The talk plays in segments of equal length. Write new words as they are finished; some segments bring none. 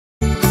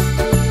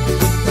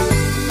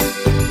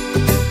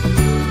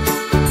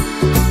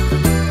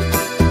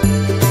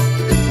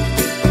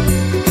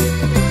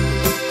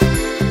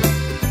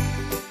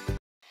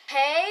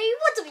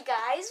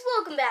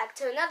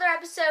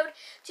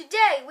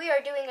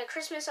are doing a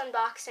Christmas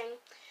unboxing.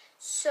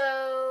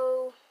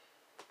 So,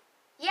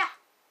 yeah.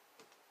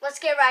 Let's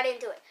get right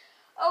into it.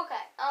 Okay,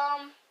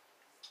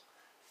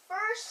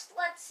 first,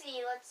 let's see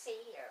here.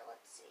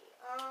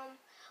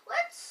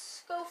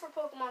 Let's go for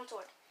Pokemon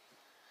Sword.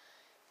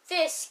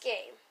 This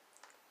game.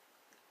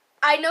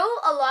 I know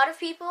a lot of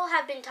people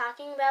have been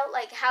talking about,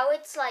 like, how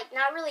it's, like,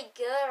 not really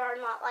good or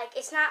not, like,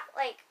 it's not,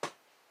 like,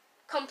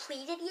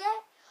 completed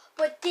yet.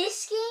 But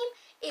this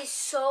game is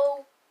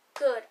so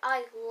good.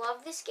 I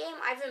love this game.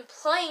 I've been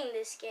playing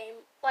this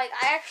game. Like,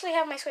 I actually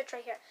have my Switch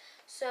right here.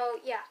 So,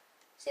 yeah.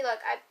 See, look,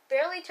 I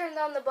barely turned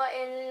on the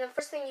button, and the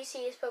first thing you see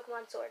is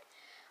Pokemon Sword.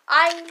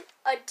 I'm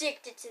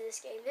addicted to this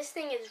game. This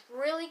thing is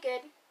really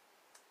good.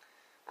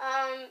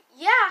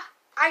 Yeah,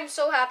 I'm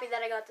so happy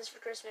that I got this for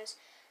Christmas.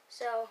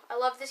 So, I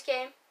love this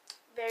game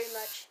very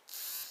much.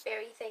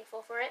 Very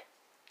thankful for it.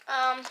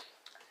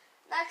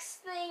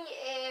 Next thing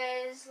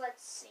is,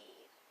 let's see.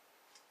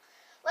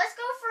 Let's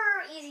go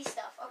for easy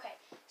stuff. Okay,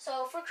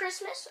 so for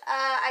Christmas,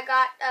 I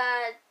got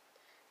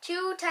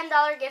two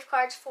 $10 gift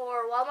cards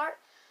for Walmart.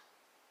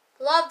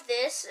 Love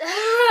this.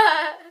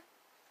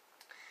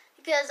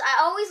 Because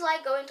I always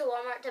like going to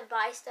Walmart to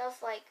buy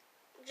stuff, like,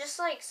 just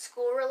like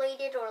school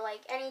related or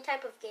like any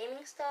type of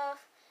gaming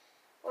stuff.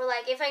 Or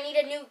like if I need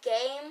a new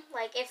game,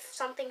 like if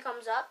something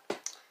comes up,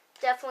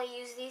 definitely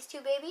use these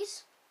two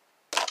babies.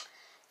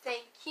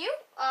 Thank you.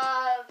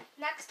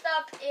 Next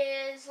up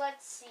is,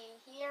 let's see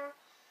here.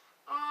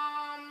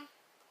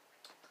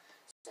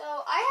 So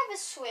I have a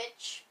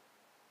Switch.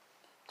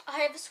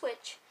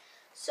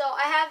 So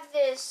I have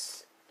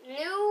this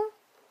new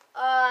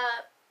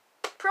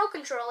Pro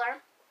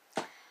controller.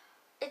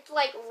 It's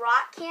like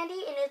rock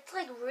candy, and it's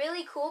like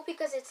really cool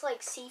because it's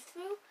like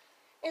see-through,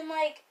 and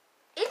like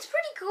it's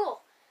pretty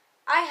cool.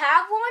 I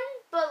have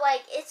one, but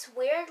like it's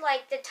weird.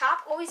 Like the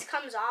top always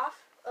comes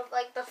off, of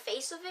like the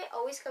face of it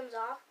always comes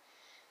off.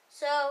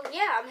 So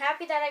yeah, I'm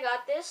happy that I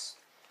got this.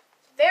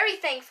 Very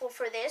thankful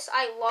for this.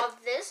 I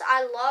love this.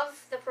 I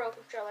love the Pro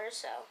controller.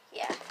 So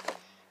yeah,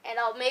 and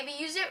I'll maybe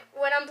use it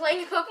when I'm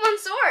playing Pokemon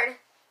Sword.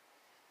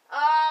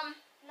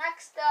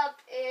 Next up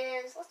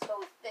is, let's go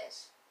with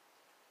this.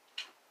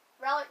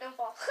 Relic No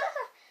Fall.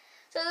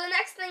 So the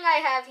next thing I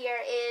have here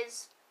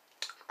is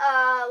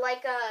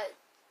like a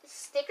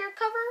sticker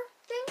cover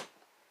thing.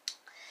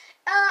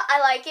 I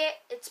like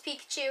it. It's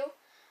Pikachu.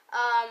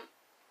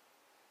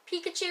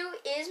 Pikachu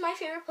is my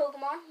favorite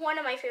Pokemon. One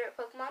of my favorite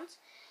Pokemons.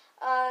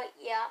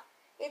 Yeah.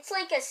 It's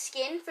like a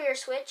skin for your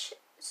Switch.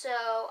 So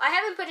I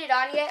haven't put it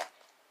on yet,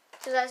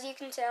 because as you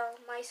can tell,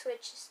 my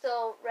Switch is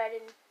still red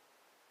and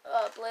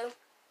blue.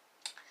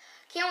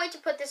 Can't wait to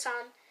put this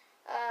on.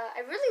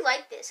 I really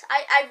like this.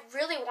 I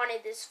really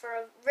wanted this for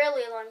a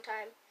really long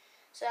time.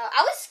 So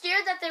I was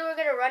scared that they were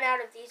going to run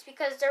out of these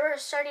because they were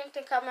starting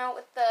to come out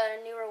with the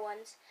newer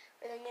ones,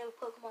 or the new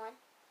Pokemon.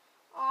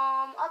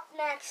 Up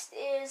next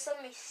is,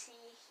 let me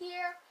see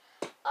here.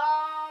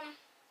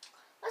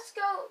 Let's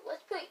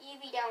put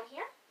Eevee down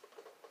here.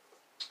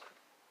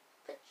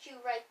 Put you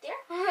right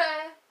there.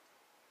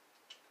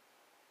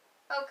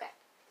 Okay.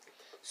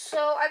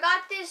 So I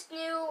got this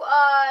new,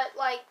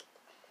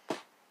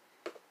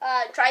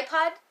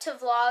 tripod to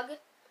vlog.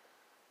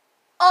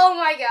 Oh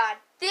my god.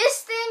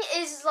 This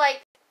thing is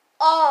like,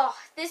 oh,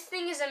 this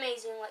thing is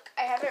amazing. Like,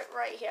 I have it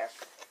right here.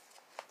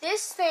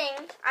 This thing,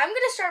 I'm going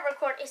to start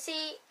recording.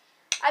 See,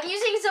 I'm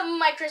using some of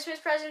my Christmas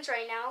presents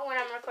right now when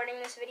I'm recording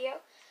this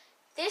video.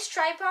 This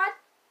tripod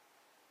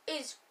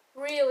is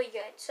really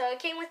good. So it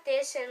came with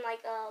this and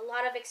like a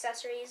lot of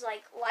accessories,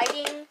 like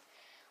lighting,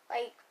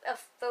 like a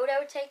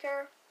photo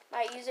taker.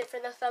 Might use it for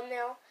the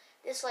thumbnail.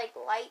 This like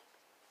light.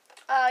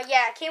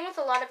 Yeah, it came with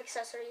a lot of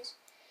accessories.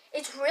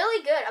 It's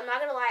really good. I'm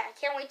not gonna lie. I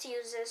can't wait to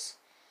use this.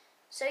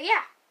 So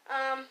yeah.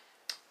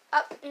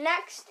 Up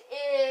next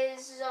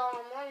is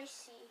let me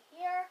see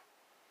here.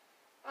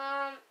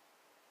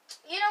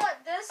 You know what?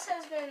 This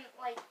has been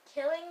like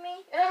killing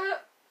me.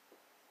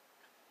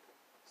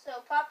 So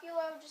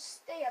Populo,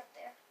 just stay up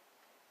there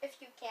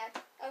if you can.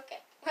 Okay.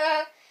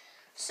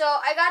 So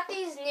I got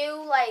these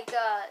new like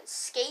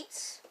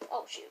skates.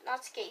 Oh shoot,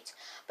 not skates,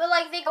 but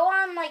like they go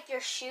on like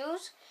your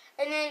shoes,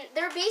 and then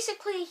they're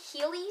basically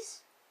Heelys,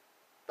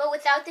 but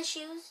without the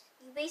shoes.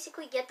 You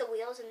basically get the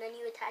wheels and then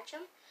you attach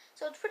them.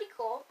 So it's pretty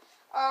cool.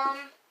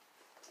 I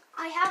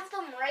have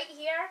them right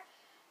here.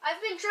 I've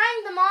been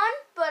trying them on,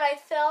 but I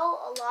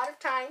fell a lot of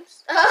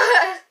times.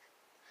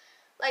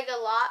 Like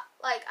a lot.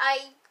 Like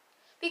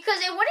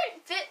because it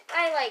wouldn't fit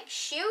my like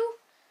shoe.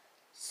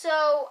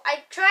 So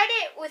I tried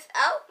it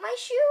without my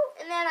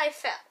shoe, and then I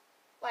fell,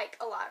 like,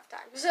 a lot of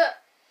times.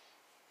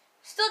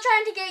 Still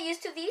trying to get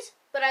used to these,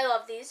 but I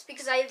love these,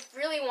 because I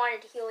really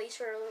wanted Heelys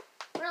for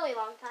a really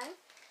long time.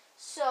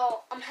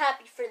 So I'm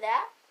happy for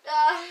that.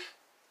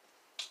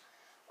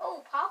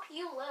 Oh,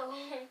 Populo.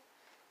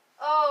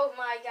 Oh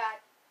my god.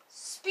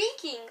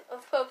 Speaking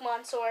of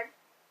Pokemon Sword,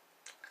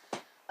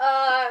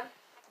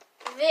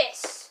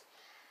 this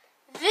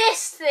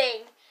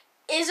thing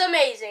is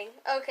amazing.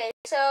 Okay,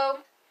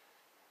 so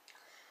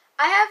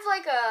I have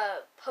like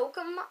a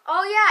Pokemon.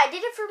 Oh yeah, I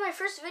did it for my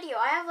first video.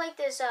 I have like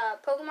this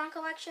Pokemon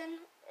collection,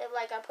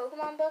 like a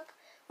Pokemon book,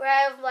 where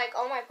I have like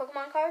all my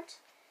Pokemon cards.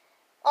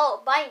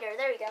 Oh, binder.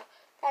 There we go.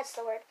 That's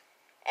the word.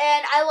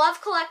 And I love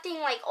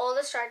collecting like all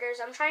the starters.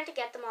 I'm trying to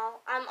get them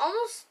all. I'm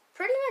almost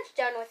pretty much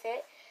done with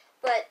it,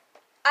 but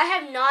I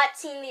have not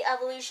seen the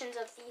evolutions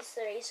of these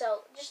three.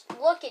 So just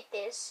look at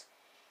this.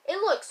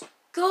 It looks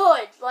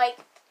good.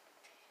 Like,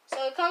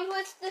 so it comes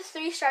with the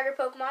 3 starter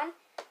Pokemon.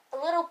 A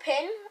little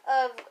pin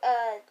of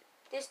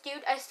this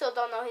dude. I still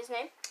don't know his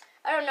name.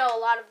 I don't know a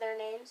lot of their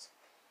names.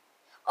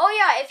 Oh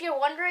yeah, if you're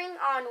wondering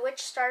on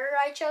which starter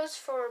I chose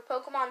for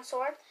Pokemon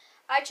Sword,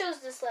 I chose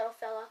this little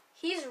fella.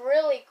 He's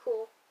really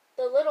cool.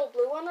 The little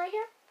blue one right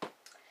here.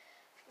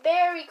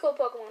 Very cool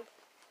Pokemon.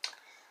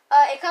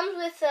 It comes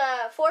with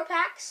 4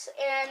 packs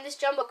and this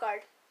jumbo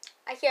card.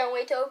 I can't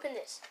wait to open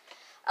this.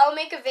 I'll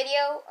make a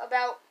video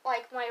about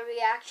like my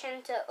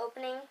reaction to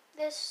opening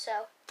this,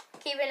 so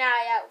keep an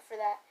eye out for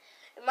that.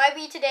 It might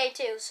be today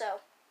too,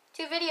 so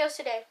 2 videos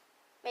today,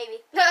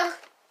 maybe.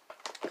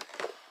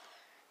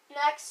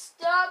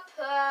 Next up,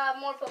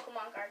 more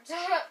Pokemon cards.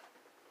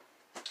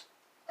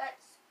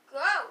 Let's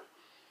go.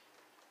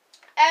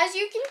 As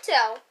you can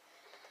tell,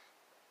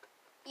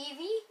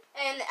 Eevee,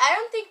 and I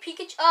don't think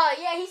Pikachu, oh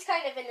yeah, he's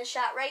kind of in the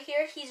shot right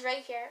here. He's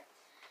right here.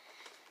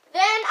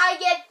 Then I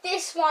get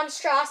this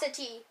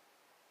monstrosity.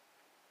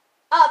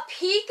 A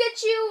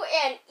Pikachu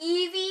and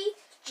Eevee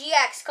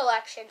GX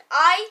collection.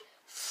 I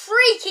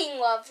freaking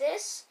love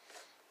this.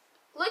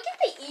 Look at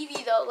the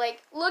Eevee though,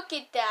 like, look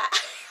at that.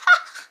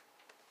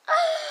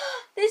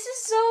 This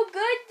is so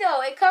good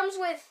though. It comes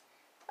with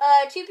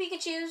 2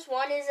 Pikachus.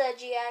 One is a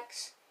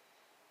GX.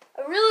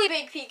 A really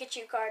big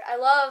Pikachu card. I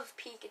love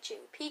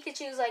Pikachu.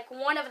 Pikachu's like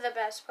one of the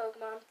best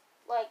Pokemon.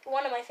 Like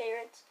one of my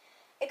favorites.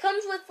 It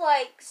comes with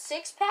like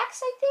 6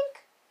 packs, I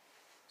think.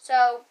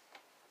 So,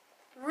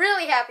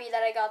 really happy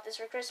that I got this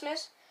for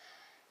Christmas.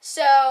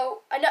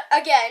 So,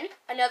 again,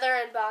 another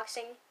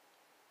unboxing.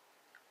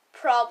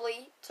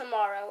 Probably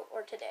tomorrow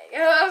or today.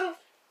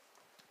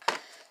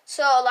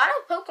 So, a lot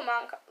of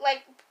Pokemon,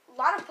 like, a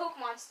lot of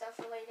Pokemon stuff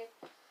related.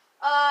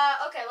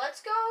 Okay,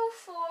 let's go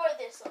for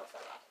this little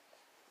fella.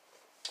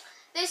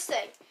 This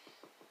thing.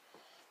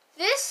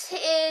 This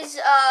is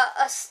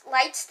a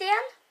light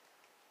stand.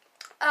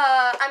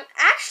 I'm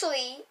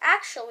actually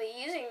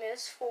using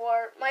this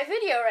for my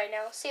video right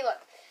now. See,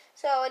 look.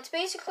 So it's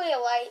basically a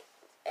light,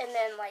 and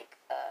then like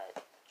a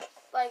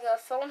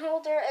phone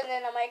holder, and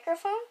then a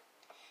microphone,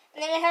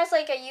 and then it has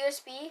like a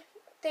USB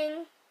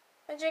thing,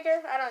 a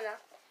jigger. I don't know.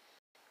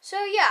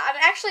 So yeah, I'm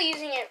actually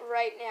using it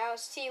right now.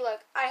 See,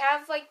 look. I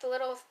have like the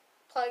little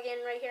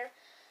plug-in right here,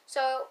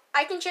 so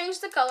I can change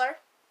the color.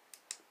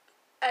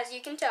 As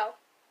you can tell,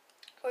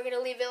 we're gonna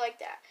leave it like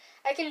that.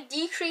 I can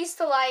decrease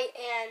the light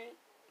and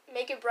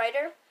make it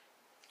brighter.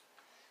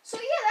 So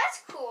yeah,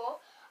 that's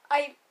cool.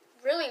 I'm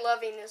really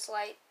loving this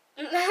light.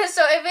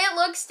 So if it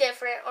looks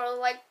different or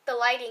like the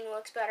lighting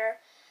looks better,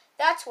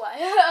 that's why.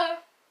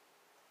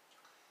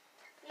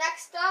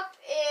 Next up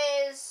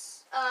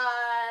is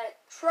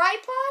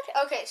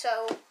tripod. Okay,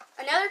 so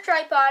another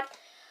tripod,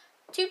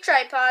 2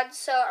 tripods.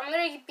 So I'm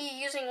gonna be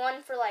using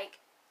one for like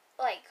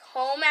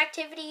home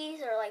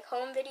activities or like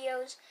home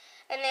videos,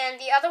 and then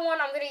the other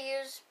one I'm gonna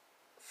use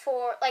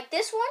for like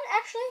this one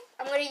actually.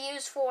 I'm gonna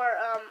use for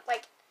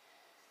like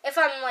if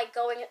I'm like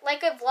going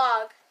like a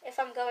vlog if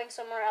I'm going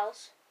somewhere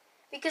else,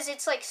 because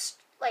it's like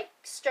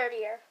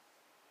sturdier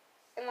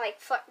and like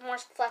more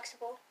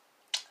flexible.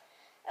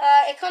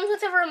 It comes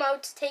with a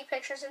remote to take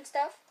pictures and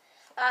stuff.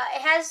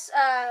 It has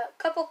a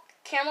couple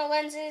camera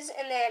lenses,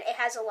 and then it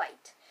has a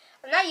light.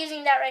 I'm not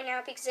using that right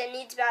now because it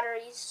needs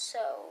batteries,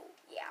 so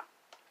yeah.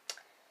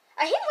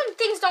 I hate when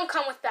things don't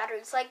come with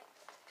batteries. Like,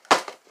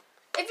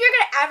 if you're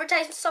going to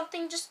advertise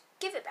something, just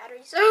give it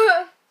batteries.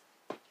 Okay.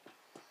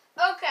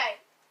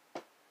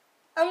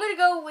 I'm going to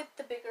go with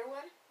the bigger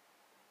one.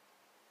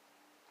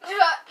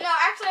 No,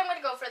 actually, I'm going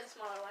to go for the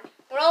smaller one.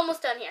 We're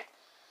almost done here.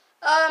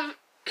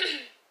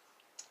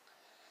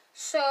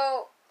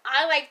 So,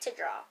 I like to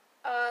draw.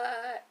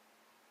 I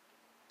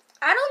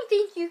don't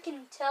think you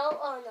can tell.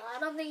 Oh, no, I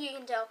don't think you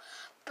can tell.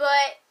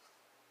 But,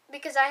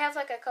 because I have,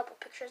 like, a couple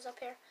pictures up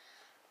here.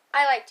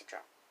 I like to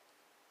draw.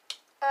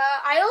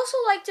 I also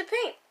like to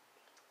paint.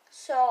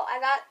 So I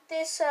got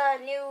this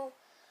new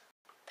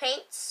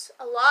paints,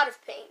 a lot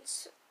of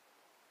paints,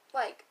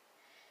 like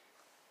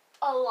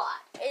a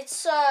lot.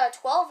 It's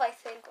 12, I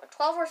think, or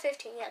 12 or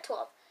 15, yeah,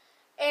 12.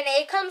 And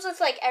it comes with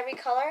like every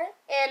color.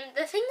 And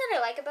the thing that I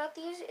like about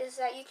these is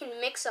that you can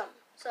mix them.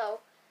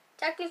 So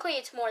technically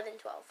it's more than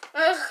 12.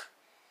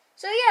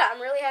 So yeah, I'm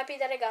really happy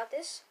that I got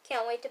this.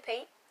 Can't wait to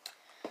paint.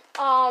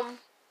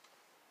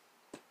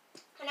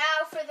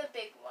 Now for the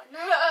big one.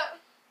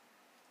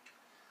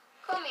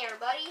 Come here,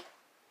 buddy.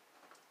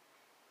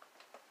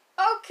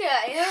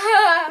 Okay.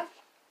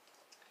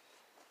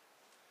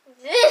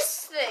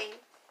 This thing.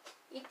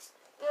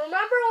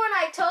 Remember when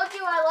I told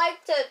you I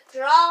like to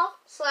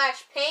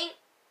draw/paint?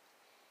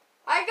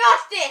 I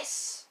got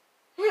this.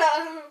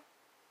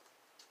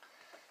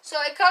 So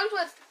it comes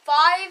with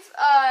five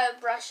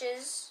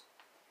brushes.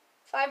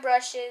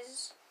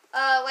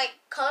 Like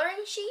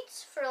coloring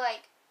sheets for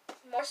like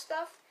more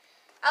stuff.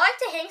 I like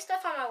to hang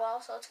stuff on my wall,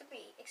 so it's gonna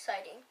be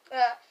exciting.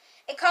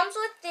 It comes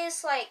with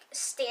this like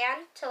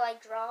stand to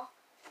like draw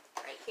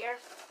right here.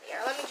 Here,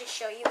 let me just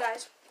show you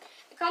guys.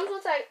 It comes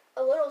with like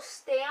a little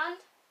stand,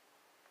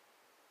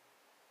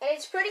 and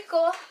it's pretty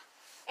cool.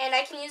 And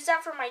I can use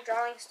that for my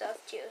drawing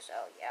stuff too. So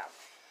yeah.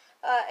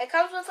 It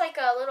comes with like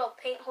a little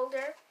paint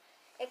holder.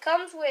 It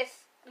comes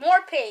with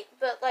more paint,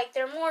 but like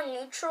they're more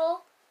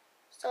neutral.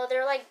 So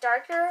they're like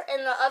darker,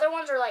 and the other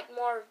ones are like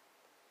more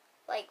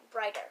like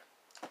brighter.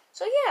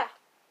 So yeah.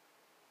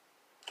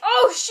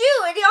 Oh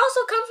shoot, it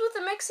also comes with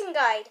a mixing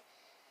guide.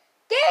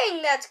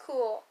 Dang, that's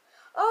cool.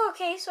 Oh,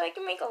 okay, so I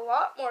can make a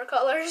lot more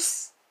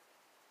colors.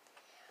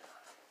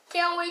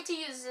 Can't wait to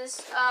use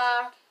this.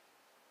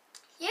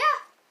 Yeah.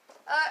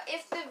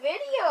 If the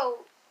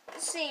video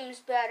seems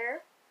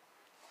better,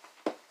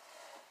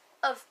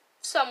 of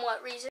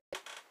somewhat reason,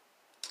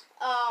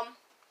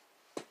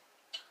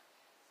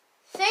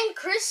 thank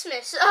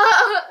Christmas.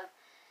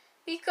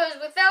 Because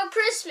without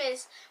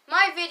Christmas,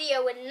 my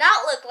video would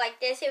not look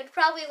like this. It would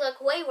probably look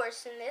way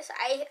worse than this.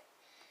 I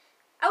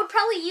would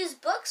probably use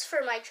books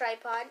for my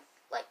tripod,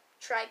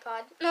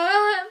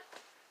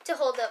 to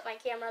hold up my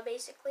camera,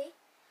 basically.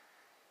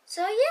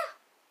 So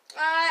yeah,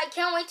 I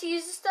can't wait to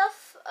use this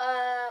stuff.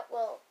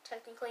 Well,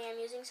 technically I'm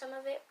using some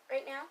of it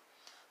right now.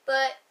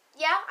 But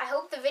yeah, I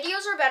hope the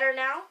videos are better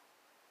now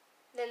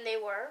than they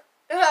were.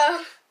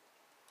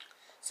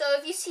 So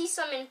if you see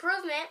some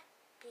improvement,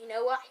 you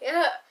know why.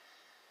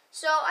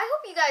 So I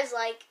hope you guys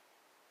like,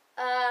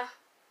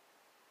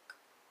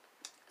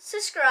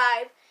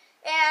 subscribe,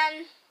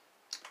 and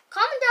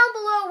comment down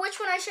below which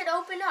one I should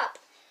open up.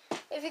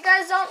 If you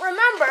guys don't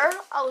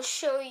remember, I'll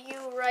show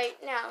you right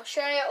now.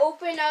 Should I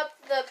open up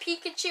the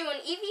Pikachu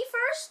and Eevee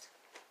first?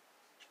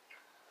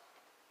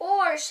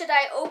 Or should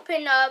I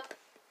open up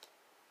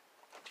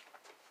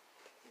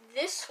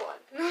this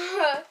one?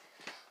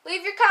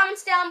 Leave your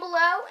comments down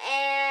below,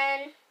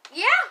 and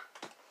yeah.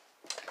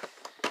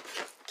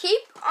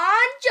 Keep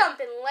on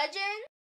jumping, legend.